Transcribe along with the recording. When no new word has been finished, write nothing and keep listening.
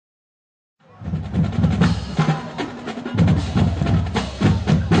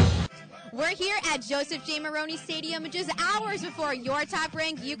We're here at Joseph J. Morrone Stadium just hours before your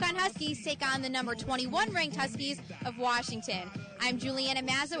top-ranked UConn Huskies take on the number 21 ranked Huskies of Washington. I'm Juliana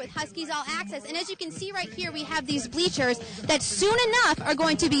Mazza with Huskies All Access, and as you can see right here, we have these bleachers that soon enough are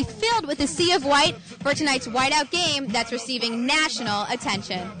going to be filled with a sea of white for tonight's whiteout game that's receiving national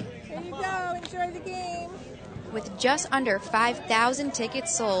attention. There you go. Enjoy the game. With just under 5,000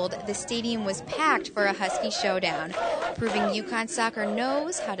 tickets sold, the stadium was packed for a Husky showdown, proving UConn soccer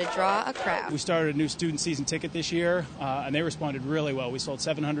knows how to draw a crowd. We started a new student season ticket this year, and they responded really well. We sold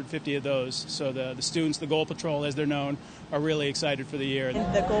 750 of those, so the students, the Goal Patrol as they're known, are really excited for the year.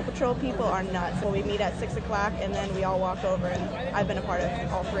 And the Goal Patrol people are nuts. Well, we meet at 6 o'clock, and then we all walk over, and I've been a part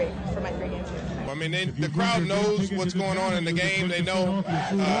of all three for my 3 games here. I mean, the crowd knows what's going on in the game. They know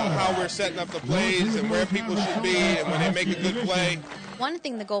how we're setting up the plays and where people should be and when they make a good play. One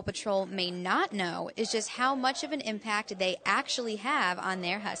thing the Goal Patrol may not know is just how much of an impact they actually have on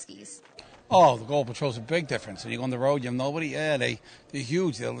their Huskies. Oh, the Goal Patrol's a big difference. When you go on the road, you have nobody. Yeah, they're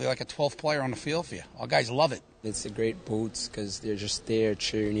huge. They're like a 12th player on the field for you. Our guys love it. It's a great boost because they're just there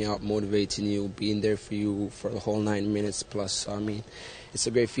cheering you up, motivating you, being there for you for the whole 9 minutes plus. So, I mean, it's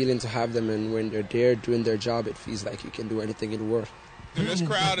a great feeling to have them, and when they're there doing their job, it feels like you can do anything in the world. And this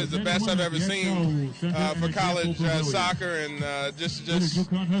crowd is the best I've ever seen for college soccer, and just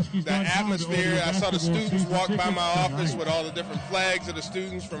the atmosphere. I saw the students walk by my office with all the different flags of the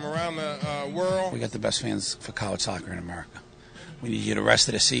students from around the world. We got the best fans for college soccer in America. We need you the rest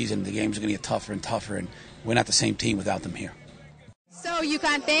of the season. The games are going to get tougher and tougher, and we're not the same team without them here. So,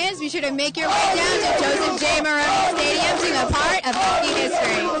 UConn fans, be sure to make your way down to Joseph J. Morrone Stadium to be a part of Husky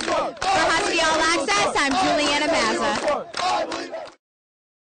history. For Husky All Access, I'm Juliana Mazza.